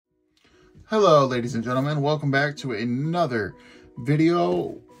Hello ladies and gentlemen, welcome back to another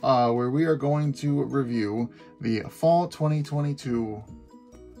video where we are going to review the Fall 2022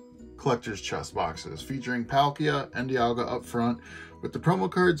 Collector's Chest boxes featuring Palkia and Dialga up front with the promo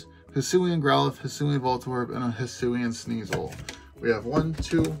cards Hisuian Growlithe, Hisuian Voltorb, and a Hisuian Sneasel. We have 1,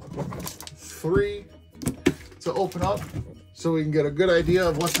 2, 3 to open up so we can get a good idea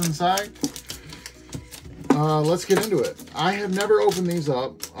of what's inside. Let's get into it. I have never opened these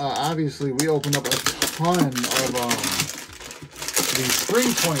up. Obviously, we opened up a ton of the Spring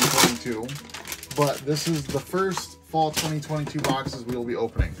 2022, but this is the first Fall 2022 boxes we will be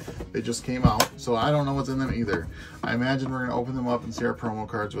opening. They just came out, so I don't know what's in them either. I imagine we're going to open them up and see our promo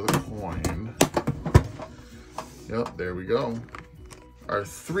cards with a coin. Yep, there we go. Our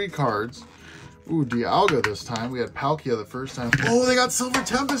 3 cards. Ooh, Dialga this time. We had Palkia the first time. Oh, they got Silver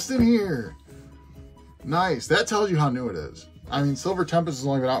Tempest in here. Nice. That tells you how new it is. I mean, Silver Tempest has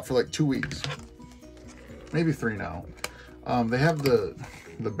only been out for like 2 weeks. Maybe 3 now. They have the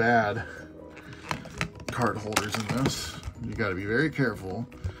bad card holders in this. You got to be very careful.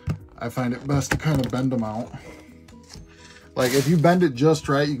 I find it best to kind of bend them out. Like, if you bend it just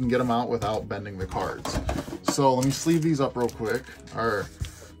right, you can get them out without bending the cards. So, let me sleeve these up real quick. Our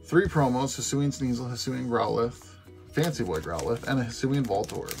 3 promos, Hisuian Sneasel, Hisuian Growlithe, Fancy Boy Growlithe, and a Hisuian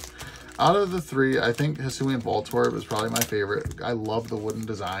Voltorb. Out of the 3, I think Hisuian Voltorb is probably my favorite. I love the wooden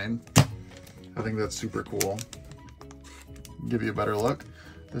design. I think that's super cool. Give you a better look.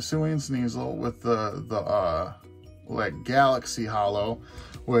 Hisuian Sneasel with the like Galaxy Hollow,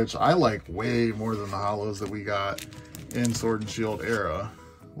 which I like way more than the hollows that we got in Sword and Shield era.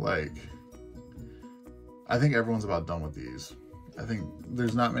 Like, I think everyone's about done with these. I think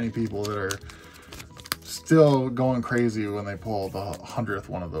there's not many people that are still going crazy when they pull the 100th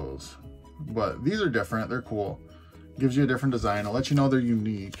one of those. But these are different. They're cool. Gives you a different design. I'll let you know they're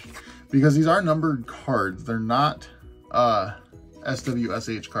unique because these are numbered cards. They're not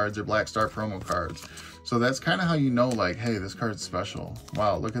SWSH cards or Black Star promo cards. So that's kind of how you know, like, hey, this card's special.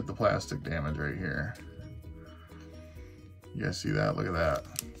 Wow, look at the plastic damage right here. You guys see that? Look at that.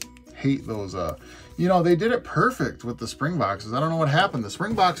 Hate those. You know, they did it perfect with the spring boxes. I don't know what happened. The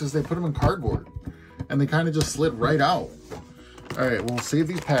spring boxes, they put them in cardboard and they kind of just slid right out. All right, we'll save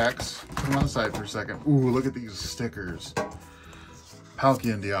these packs. Put them on the side for a second. Ooh, look at these stickers.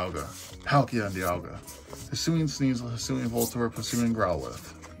 Palkia and Dialga. Palkia and Dialga. Hisuian Sneasel, Hisuian Voltorb, Hisuian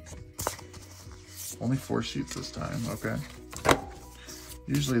Growlithe. Only 4 sheets this time, okay.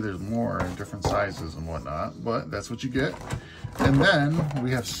 Usually there's more in different sizes and whatnot, but that's what you get. And then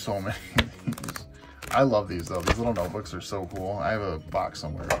we have so many of these. I love these though. These little notebooks are so cool. I have a box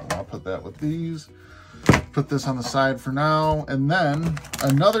somewhere. I'll put that with these. Put this on the side for now, and then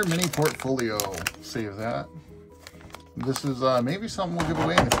another mini portfolio. Save that. This is maybe something we'll give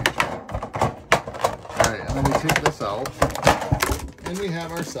away in the future. All right, and then we take this out, and we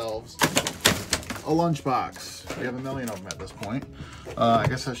have ourselves a lunchbox. We have a million of them at this point. I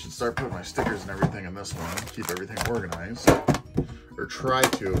guess I should start putting my stickers and everything in this one. Keep everything organized, or try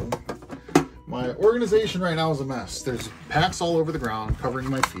to. My organization right now is a mess. There's packs all over the ground, covering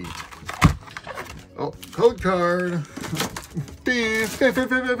my feet. Oh, code card.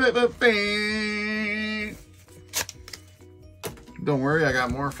 Don't worry, I got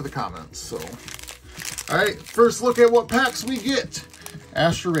more for the comments. So, all right, first look at what packs we get.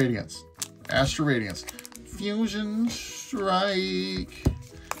 Astro Radiance, Fusion Strike,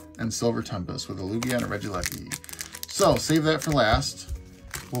 and Silver Tempest with a Lugia and a Regieleki. So, save that for last.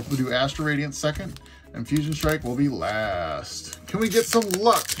 We'll do Astro Radiance second, and Fusion Strike will be last. Can we get some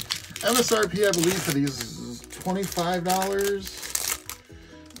luck? MSRP, I believe, for these is $25.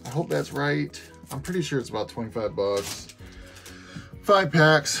 I hope that's right. I'm pretty sure it's about 25 bucks. 5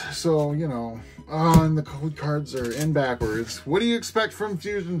 packs, so, you know. And the code cards are in backwards. What do you expect from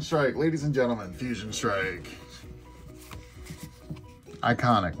Fusion Strike? Ladies and gentlemen, Fusion Strike.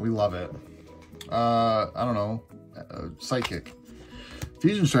 Iconic. We love it. I don't know. Psychic.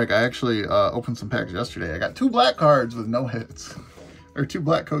 Fusion Strike, I actually opened some packs yesterday. I got 2 black cards with no hits. Or 2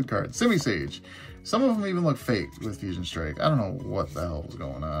 black code cards. Semi-Sage. Some of them even look fake with Fusion Strike. I don't know what the hell was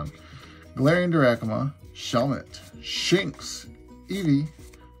going on. Galarian Dracoma, Shelmet, Shinx, Eevee,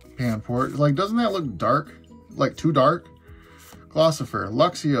 Panport. Like, doesn't that look dark? Like, too dark? Glossifer,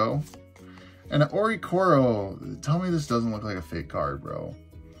 Luxio, and an Orikoro. Tell me this doesn't look like a fake card, bro.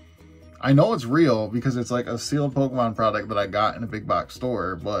 I know it's real because it's like a sealed Pokemon product that I got in a big box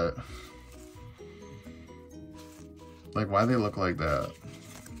store, but like, why they look like that?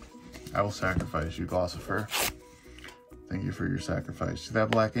 I will sacrifice you, Glossifer. Thank you for your sacrifice. See that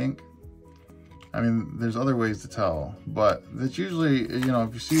black ink? I mean, there's other ways to tell, but it's usually, you know,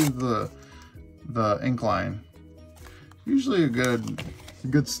 if you see the the ink line. Usually a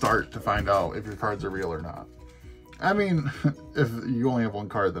good start to find out if your cards are real or not. I mean, if you only have one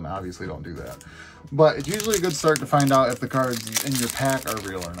card, then obviously don't do that. But it's usually a good start to find out if the cards in your pack are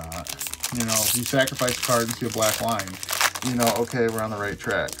real or not. You know, if you sacrifice a card and see a black line, you know, okay, we're on the right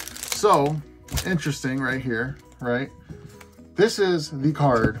track. So, interesting right here, right? This is the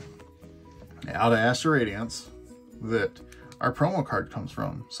card out of Astral Radiance that our promo card comes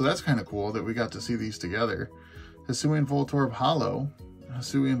from. So that's kind of cool that we got to see these together. Hisuian Voltorb Holo,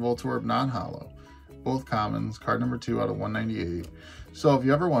 Hisuian Voltorb Non-Holo. Both commons, card number 2 out of 198. So if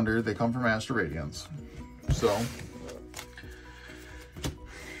you ever wondered, they come from Astral Radiance. So,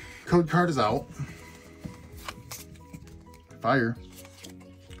 code card is out. Fire.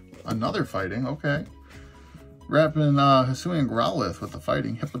 Another fighting, okay. Wrapping Hisuian Growlithe with the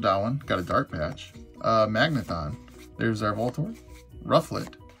fighting. Hippowdon, got a dark patch. Magneton, there's our Voltorb.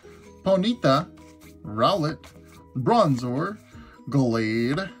 Rufflet. Ponyta, Rowlet, Bronzor,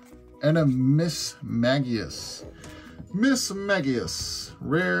 Glade, and a Mismagius. Mismagius,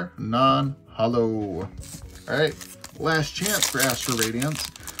 rare, non-holo. Alright, last chance for Astral Radiance.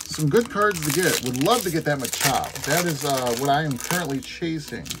 Some good cards to get. Would love to get that Machop. That is what I am currently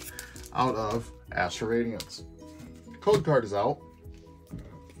chasing out of Astral Radiance. Code card is out.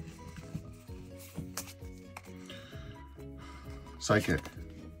 Psychic.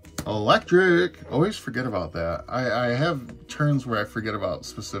 Electric. Always forget about that. I have turns where I forget about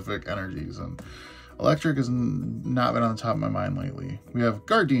specific energies, and electric has not been on the top of my mind lately. We have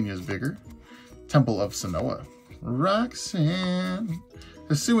Gardenia's Vigor, Temple of Sinnoh, Roxanne,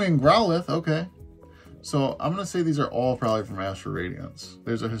 Hisuian Growlithe. Okay, so I'm gonna say these are all probably from Astral Radiance.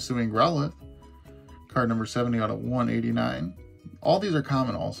 There's a Hisuian Growlithe, card number 70 out of 189. All these are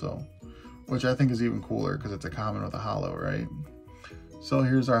common also, which I think is even cooler because it's a common with a holo, right? So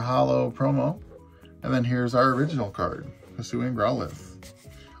here's our holo promo, and then here's our original card, Hisuian Growlithe.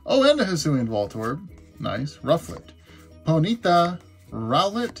 Oh, and a Hisuian Voltorb. Nice. Rufflet. Ponyta.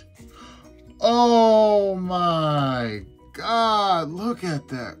 Rowlet. Oh my god, look at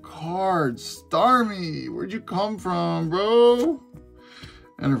that card. Starmie, where'd you come from, bro?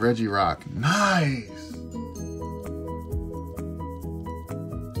 And a Regirock. Nice.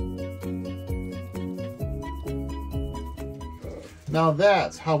 Now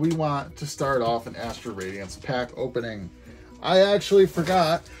that's how we want to start off an Astral Radiance pack opening. I actually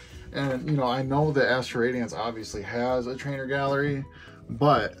forgot, and you know, I know that Astral Radiance obviously has a trainer gallery,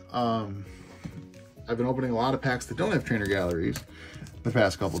 but I've been opening a lot of packs that don't have trainer galleries the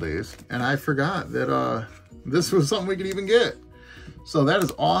past couple days, and I forgot that this was something we could even get. So that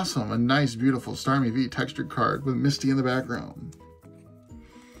is awesome. A nice, beautiful Starmie V textured card with Misty in the background.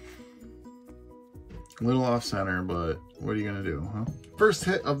 A little off center, but what are you gonna do, huh? First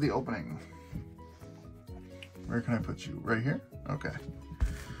hit of the opening. Where can I put you? Right here? Okay.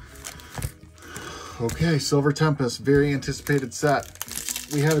 Okay, Silver Tempest, very anticipated set.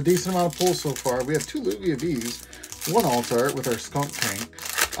 We have a decent amount of pulls so far. We have 2 Lugia Vs, 1 Alt-Art with our Skunk Tank.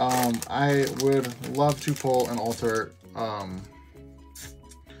 I would love to pull an Alt-Art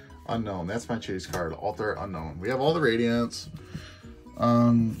Unknown. That's my chase card, Alt-Art Unknown. We have all the Radiants.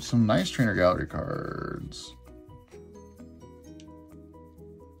 Some nice trainer gallery cards.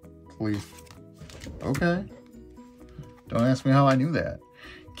 Leaf. Okay. Don't ask me how I knew that.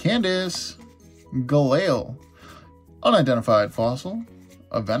 Candace. Galale. Unidentified Fossil.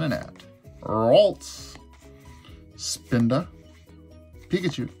 A Venonat. Ralts. Spinda.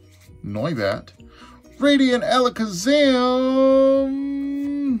 Pikachu. Noibat. Radiant Alakazam.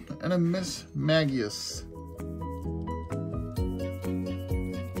 And a Mismagius.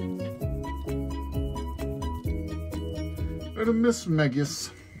 And a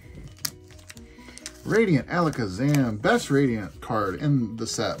Mismagius. Radiant Alakazam, best Radiant card in the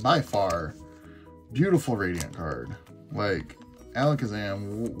set by far. Beautiful Radiant card. Like,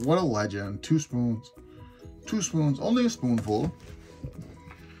 Alakazam, what a legend. 2 spoons. 2 spoons, only a spoonful.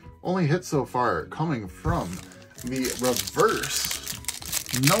 Only hit so far coming from the reverse.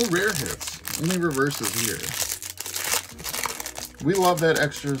 No rare hits, only reverses here. We love that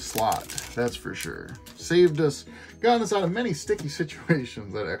extra slot, that's for sure. Saved us, gotten us out of many sticky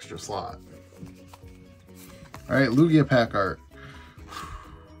situations, that extra slot. All right, Lugia pack art.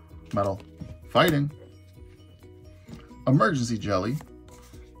 Metal. Fighting. Emergency Jelly.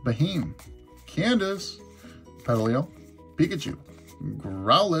 Beheem. Candace. Petaleo. Pikachu.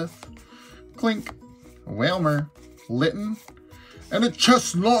 Growlithe. Clink. Whalmer. Litten. And a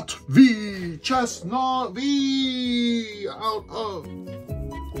Chestnut V. Chestnut V. Out of...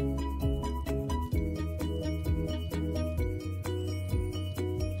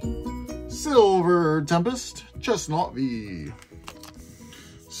 Silver Tempest, Chestnut V.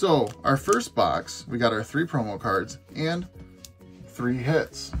 So our first box, we got our 3 promo cards and 3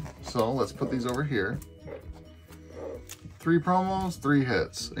 hits. So let's put these over here. 3 promos, 3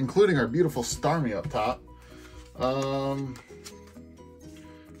 hits, including our beautiful Starmie up top.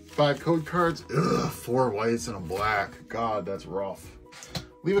 5 code cards. Ugh, 4 whites and a black. God, that's rough.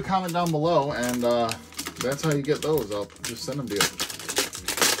 Leave a comment down below, and that's how you get those. I'll just send them to you.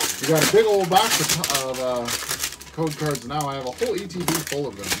 We got a big old box of code cards now. I have a whole ETB full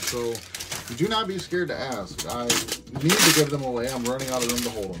of them, so do not be scared to ask. I need to give them away. I'm running out of room to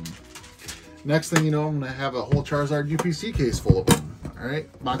hold them. Next thing you know, I'm going to have a whole Charizard UPC case full of them. All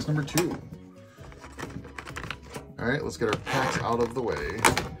right, box number 2. All right, let's get our packs out of the way.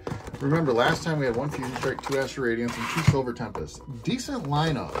 Remember, last time we had 1 Fusion Strike, 2 Astro Radiance, and 2 Silver Tempest. Decent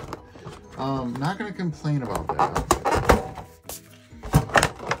lineup. Not going to complain about that.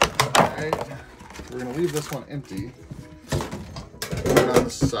 All right, we're going to leave this one empty. Put it on the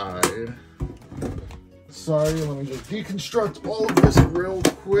side. Sorry, let me just deconstruct all of this real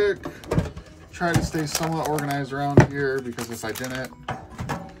quick. Try to stay somewhat organized around here, because if I didn't,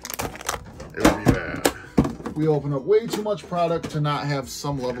 it would be bad. We open up way too much product to not have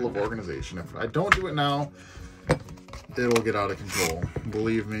some level of organization. If I don't do it now, it'll get out of control.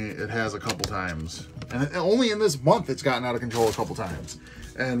 Believe me, it has a couple times. And only in this month it's gotten out of control a couple times.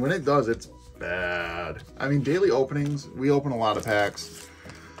 And when it does, it's bad. I mean, daily openings, we open a lot of packs.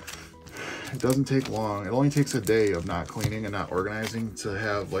 It doesn't take long. It only takes a day of not cleaning and not organizing to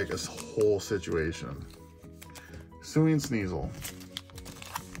have like a whole situation. Hisuian Sneasel.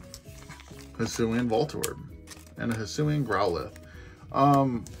 Hisuian Voltorb. And a Hisuian Growlithe.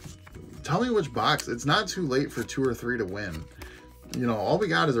 Tell me which box. It's not too late for 2 or 3 to win. You know, all we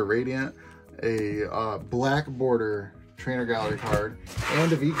got is a Radiant, a black border Trainer Gallery card,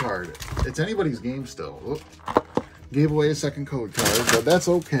 and a V card. It's anybody's game still. Oop. Gave away a second code card, but that's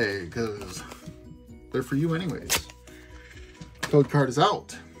okay, because they're for you anyways. Code card is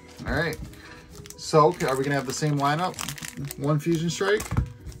out. All right. So, okay, are we going to have the same lineup? 1 Fusion Strike.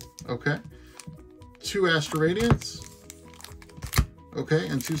 Okay. 2 Astro Radiance. Okay,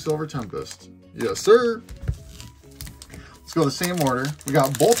 and 2 Silver Tempest. Yes, sir. Let's go the same order. We got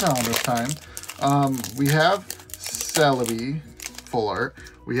Boltown this time. We have Celebi full art.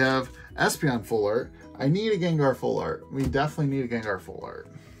 We have Espeon full art. I need a Gengar full art. We definitely need a Gengar full art.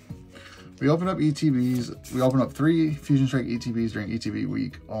 We open up ETBs. We open up 3 Fusion Strike ETBs during ETB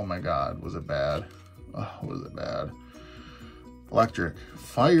week. Oh my God, was it bad? Oh, was it bad? Electric.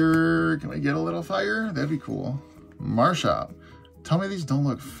 Fire. Can we get a little fire? That'd be cool. Marshop. Tell me these don't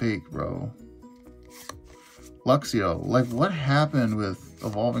look fake, bro. Luxio. Like, what happened with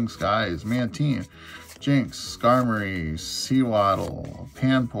Evolving Skies? Mantine. Jinx. Skarmory. Seawaddle.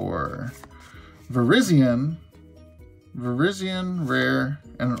 Panpour. Virizion. Virizion Rare.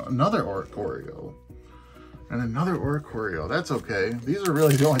 And another Oricorio. And another Oricorio. That's okay. These are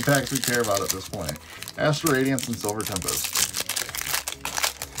really the only packs we care about at this point. Astro Radiance and Silver Tempest.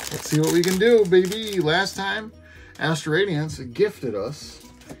 Let's see what we can do, baby. Last time, Astro Radiance gifted us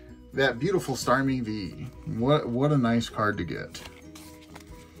that beautiful Starmie V. What a nice card to get.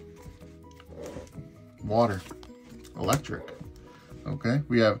 Water. Electric. Okay,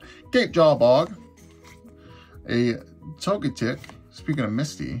 we have Gatejaw Bog. A Togetic. Speaking of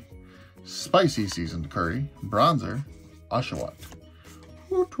Misty. Spicy Seasoned Curry. Bronzer. Oshawott.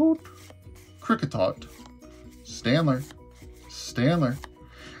 Hoot Hoot. Kricketot. Stanler. Stanler.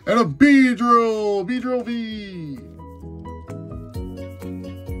 And a Beedrill! Beedrill V!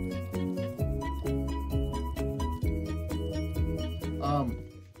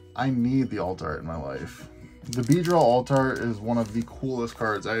 I need the alt art in my life. The Beedrill alt art is one of the coolest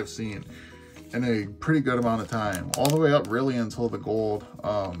cards I have seen in a pretty good amount of time. All the way up really until the gold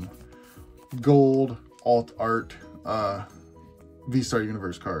alt art V-Star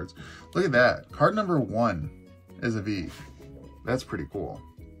Universe cards. Look at that. Card number 1 is a V. That's pretty cool.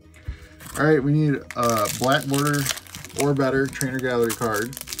 All right, we need a black border or better Trainer Gallery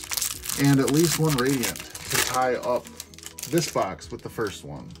card and at least 1 Radiant to tie up this box with the first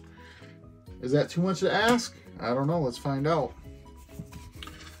one. Is that too much to ask? I don't know. Let's find out.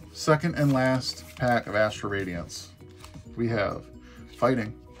 Second and last pack of Astro Radiance. We have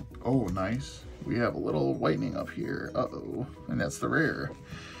Fighting. Oh, nice. We have a little whitening up here. Uh-oh. And that's the rare.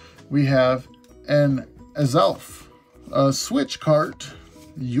 We have an Azelf, a Switch Cart,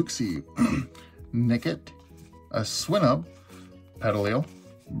 Uxie, Nickit, a Swinub, Petalil,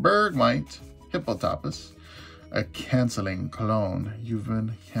 Bergmite, Hippotopus, a Canceling Clone, you've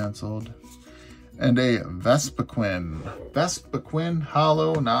been canceled, and a Vespiquen. Vespiquen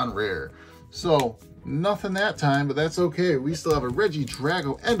Hollow non-rare. So, nothing that time, but that's okay. We still have a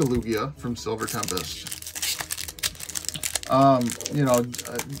Regidrago and a Lugia from Silver Tempest. You know,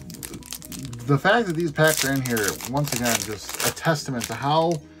 the fact that these packs are in here, once again, just a testament to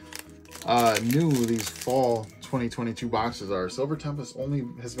how new these fall 2022 boxes are. Silver Tempest only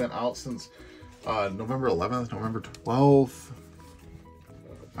has been out since November 11th, November 12th.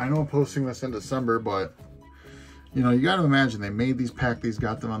 I know I'm posting this in December, but you know, you got to imagine they made these, packed these,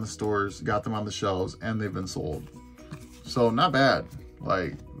 got them on the stores, got them on the shelves, and they've been sold. So not bad.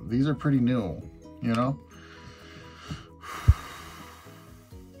 Like, these are pretty new, you know?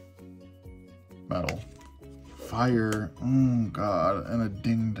 Metal. Fire. Oh, God. And a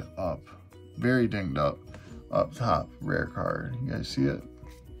dinged up. Very dinged up. Up top. Rare card. You guys see it?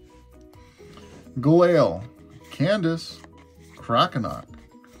 Galale. Candace. Croconaut.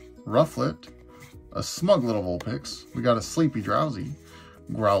 Rufflet. A smug little Vulpix. We got a Sleepy Drowsy.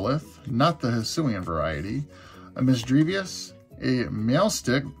 Growlithe. Not the Hisuian variety. A Misdrevious. A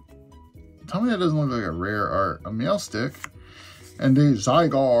Meowstic. Tell me that doesn't look like a rare art. A Meowstic. And a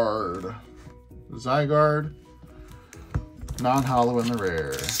Zygarde. Zygarde, non-hollow in the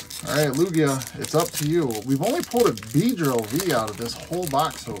rare. All right, Lugia, it's up to you. We've only pulled a Beedrill V out of this whole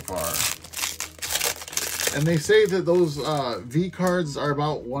box so far. And they say that those V cards are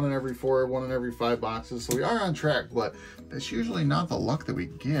about 1 in every 4, 1 in every 5 boxes. So we are on track, but that's usually not the luck that we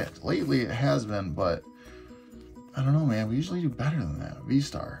get. Lately it has been, but I don't know, man. We usually do better than that.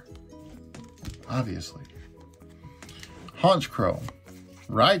 V-Star, obviously. Honchkrow,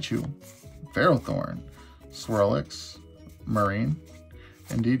 Raichu, Ferrothorn, Swirlix, Marine,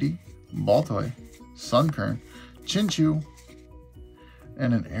 Indeedee, Baltoy, Sunkern, Chinchou,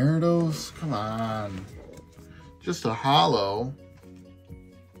 and an Gyarados. Come on. Just a holo.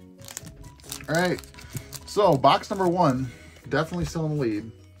 Alright. So, box number 1. Definitely still in the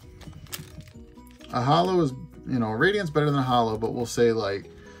lead. A holo is, you know, Radiant's better than a holo, but we'll say, like,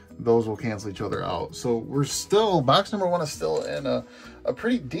 those will cancel each other out. So we're still, box number 1 is still in a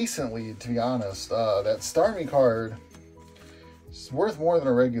pretty decent lead, to be honest. That Starmie card is worth more than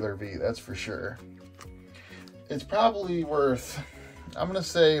a regular V, that's for sure. It's probably worth, I'm going to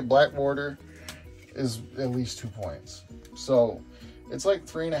say Black Border is at least 2 points. So it's like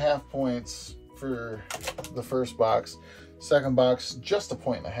 3.5 points for the first box. Second box, just 1.5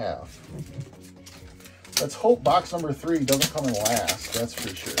 points. Let's hope box number 3 doesn't come in last, that's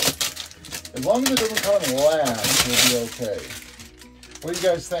for sure. As long as it doesn't come in last, we'll be okay. What do you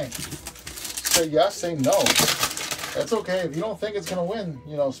guys think? Say yes, say no. That's okay. If you don't think it's going to win,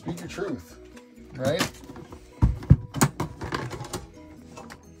 you know, speak your truth. Right?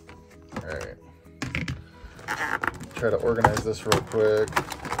 Alright. Try to organize this real quick.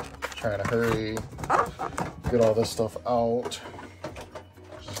 Trying to hurry. Get all this stuff out.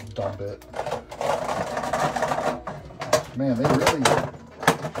 Just dump it. Man, they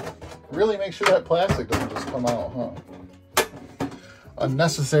really make sure that plastic doesn't just come out, huh?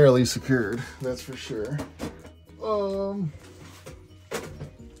 Unnecessarily secured, that's for sure. All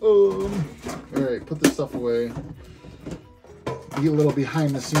right, put this stuff away. Get a little behind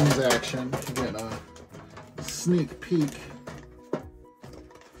the scenes action. Get a sneak peek.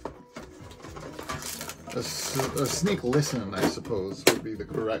 A sneak listen, I suppose, would be the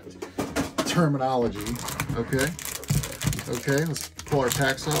correct terminology. Okay. Okay, let's pull our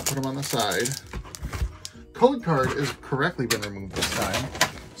packs out, put them on the side. Code card is correctly been removed this time.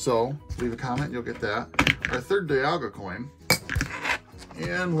 So, leave a comment, you'll get that. Our third Dialga coin.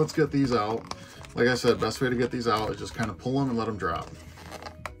 And let's get these out. Like I said, best way to get these out is just kind of pull them and let them drop.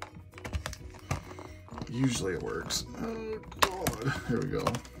 Usually it works. Oh, God. Here we go.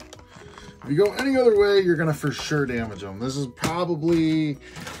 If you go any other way, you're going to for sure damage them. This is probably,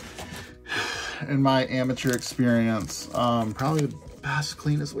 in my amateur experience, probably the best,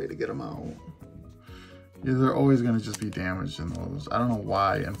 cleanest way to get them out. Yeah, they're always going to just be damaged in those. I don't know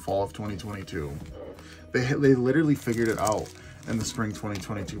why in fall of 2022. They literally figured it out in the spring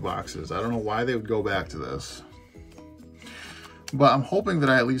 2022 boxes. I don't know why they would go back to this. But I'm hoping that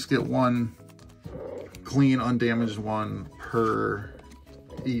I at least get one clean, undamaged one per...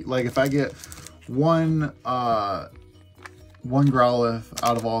 Like if I get one Growlithe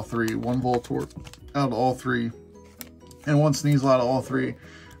out of all 3, one Voltorb out of all 3, and one Sneasel out of all 3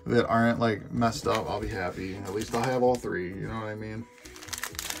 that aren't like messed up, I'll be happy. At least I'll have all 3, you know what I mean?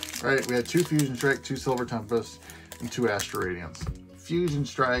 All right, we had 2 Fusion Strike, 2 Silver Tempest, and 2 Astro Radiance. Fusion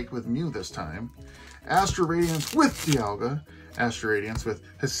Strike with Mew this time. Astro Radiance with Dialga. Astro Radiance with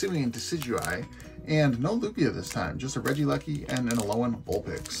Hisuian Decidueye. And no Lugia this time, just a Regieleki and an Alolan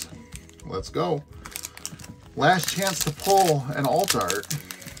Vulpix. Let's go. Last chance to pull an alt art.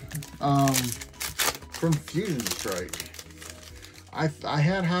 from Fusion Strike. I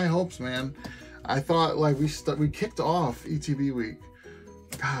had high hopes, man. I thought like we kicked off ETB week.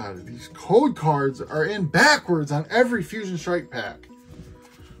 God, these code cards are in backwards on every Fusion Strike pack.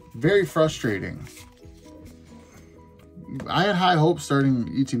 Very frustrating. I had high hopes starting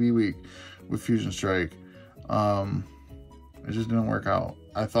ETB week with Fusion Strike. It just didn't work out.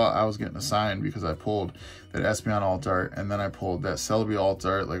 I thought I was getting a sign because I pulled that Espeon Alt Art, and then I pulled that Celebi Alt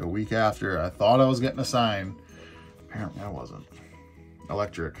Art like a week after. I thought I was getting a sign. Apparently I wasn't.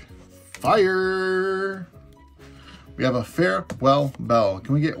 Electric. Fire! We have a Farewell Bell.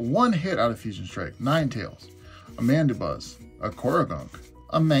 Can we get one hit out of Fusion Strike? Ninetales, a Mandibuzz, a Korrigunk,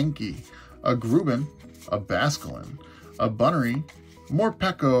 a Mankey, a Gruben, a Basculin, a Bunnery, more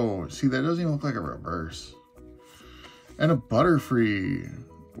Morpeko. See, that doesn't even look like a reverse. And a Butterfree.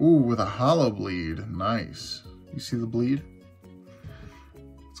 Ooh, with a hollow bleed. Nice. You see the bleed?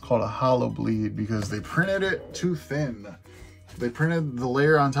 It's called a hollow bleed because they printed it too thin. They printed the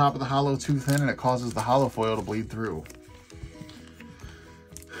layer on top of the hollow too thin, and it causes the hollow foil to bleed through.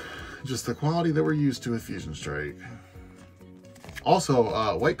 Just the quality that we're used to with Fusion Strike.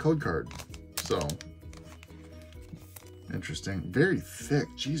 Also, white code card. So, interesting. Very thick.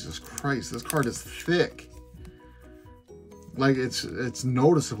 Jesus Christ, this card is thick. Like, it's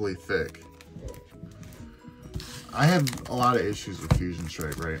noticeably thick. I have a lot of issues with Fusion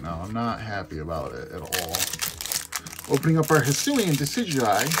Strike right now. I'm not happy about it at all. Opening up our Hisuian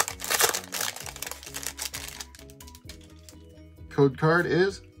Decidueye. Code card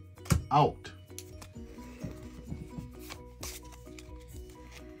is out.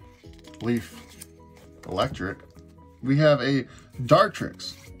 Leaf. Electric. We have a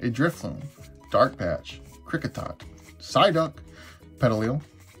Dartrix, a Drifloon, Dark Patch, Kricketot, Psyduck, Petalil,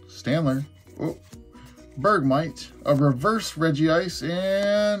 Stanler, oh, Bergmite, a reverse Regice,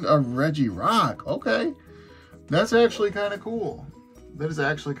 and a Regirock. Okay. That's actually kind of cool. That is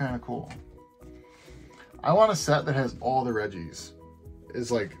actually kind of cool. I want a set that has all the Regis.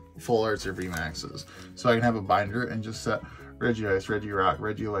 Is like full arts or VMAXs. So I can have a binder and just set Regice, Regirock,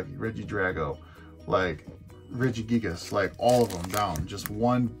 Regieleki, Regidrago, like Regigigas, like all of them down. Just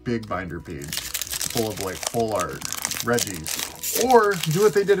one big binder page full of like full art Regis. Or do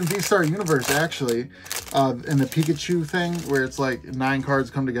what they did in V-Star Universe actually. In the Pikachu thing, where it's like 9 cards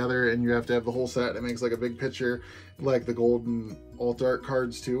come together and you have to have the whole set. It makes like a big picture, like the golden alt art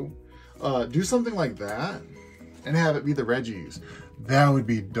cards too. Do something like that and have it be the Regis. That would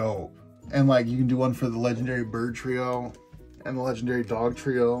be dope. And like you can do one for the legendary bird trio and the legendary dog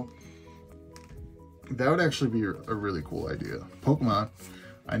trio. That would actually be a really cool idea. Pokemon,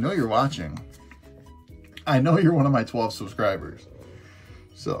 I know you're watching. I know you're one of my 12 subscribers.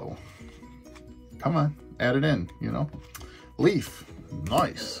 So, come on, add it in, you know? Leaf,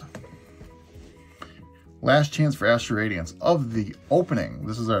 nice. Last chance for Astro Radiance of the opening.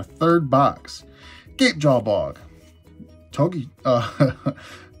 This is our 3rd box. Gapejaw Bog,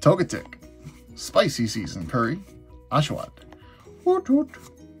 Togetic, Spicy Season Curry, Oshawott, Woot Woot,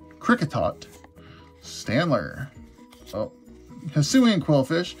 Kricketot, Stanler, oh, Hisuian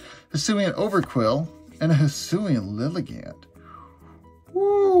Quillfish, Hisuian Overquill, and a Hisuian Lilligant.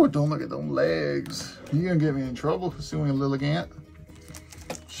 Ooh, don't look at them legs. You're gonna get me in trouble, Hisuian Lilligant.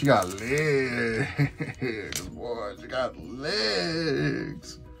 She got legs, boy. She got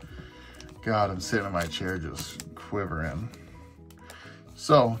legs. God, I'm sitting in my chair just quivering.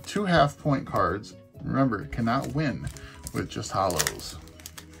 So, 2 half-point cards. Remember, cannot win with just hollows.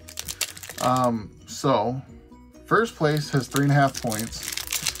 So, first place has 3.5 points.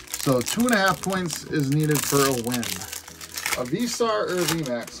 So 2.5 points is needed for a win. A V-Star or a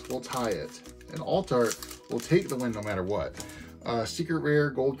VMAX will tie it. An Alt Art will take the win no matter what. Secret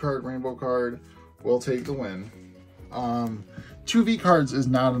Rare, Gold Card, Rainbow Card will take the win. 2 V cards is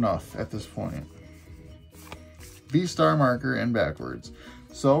not enough at this point. V-Star marker and backwards.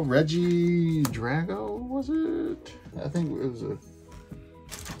 So Regidrago, was it? I think it was a...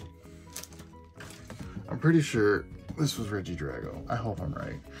 I'm pretty sure this was Regidrago. I hope I'm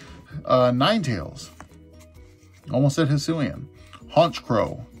right. Ninetales. Almost said Hisuian.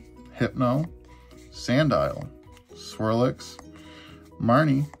 Haunchcrow. Hypno. Sandile. Swirlix.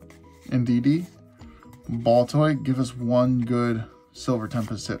 Marnie. Indeedee. Baltoy. Give us one good Silver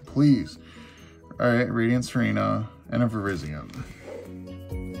Tempest hit, please. Alright, Radiant Serena. And a Virizion.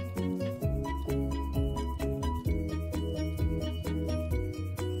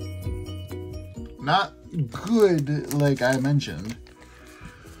 Not good, like I mentioned.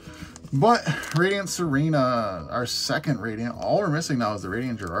 But Radiant Serena, our second Radiant. All we're missing now is the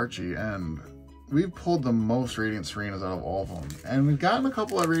Radiant Jirachi, and we've pulled the most Radiant Serenas out of all of them. And we've gotten a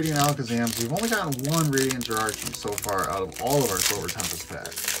couple of Radiant Alakazams. We've only gotten one Radiant Jirachi so far out of all of our Silver Tempest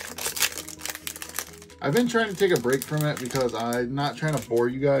packs. I've been trying to take a break from it because I'm not trying to bore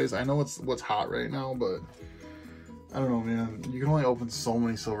you guys. I know what's hot right now, but I don't know, man. You can only open so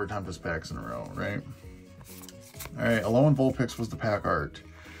many Silver Tempest packs in a row, right? All right, Alolan Vulpix was the pack art.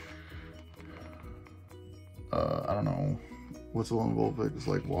 I don't know. What's Alolan Vulpix? It's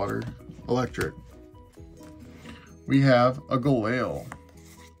like water. Electric. We have a Galale,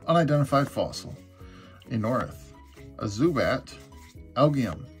 unidentified fossil, a North, a Zubat,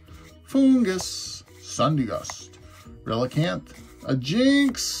 Algium, Fungus, Sundugust, Relicanth, a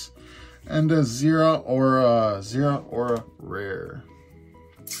Jinx, and a Zera Aura rare.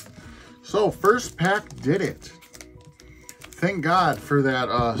 So first pack did it. Thank God for that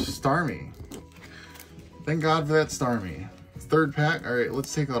Starmie. Thank God for that Starmie. Third pack. All right,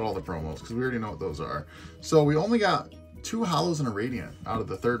 let's take out all the promos because we already know what those are. So we only got 2 Holos and a Radiant out of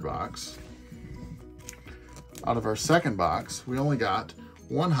the third box. Out of our second box, we only got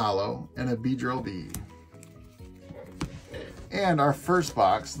 1 Holo and a Beedrill B. And our first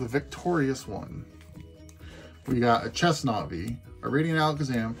box, the victorious one, we got a Chestnut V, a Radiant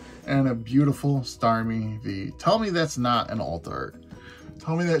Alakazam, and a beautiful Starmie V. Tell me that's not an alt art.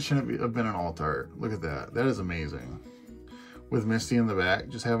 Tell me that shouldn't have been an alt art. Look at that. That is amazing. With Misty in the back,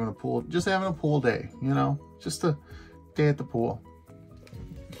 just having a pool day, you know, just a day at the pool.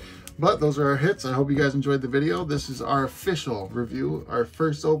 But those are our hits. I hope you guys enjoyed the video. This is our official review, our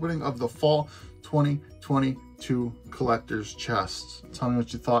first opening of the Fall 2022 Collector's Chest. Tell me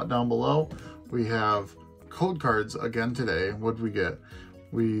what you thought down below. We have code cards again today. What did we get?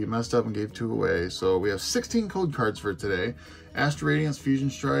 We messed up and gave 2 away. So we have 16 code cards for today. Astro Radiance, Fusion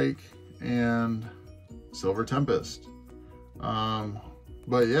Strike, and Silver Tempest.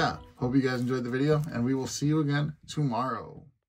 But yeah, hope you guys enjoyed the video, and we will see you again tomorrow.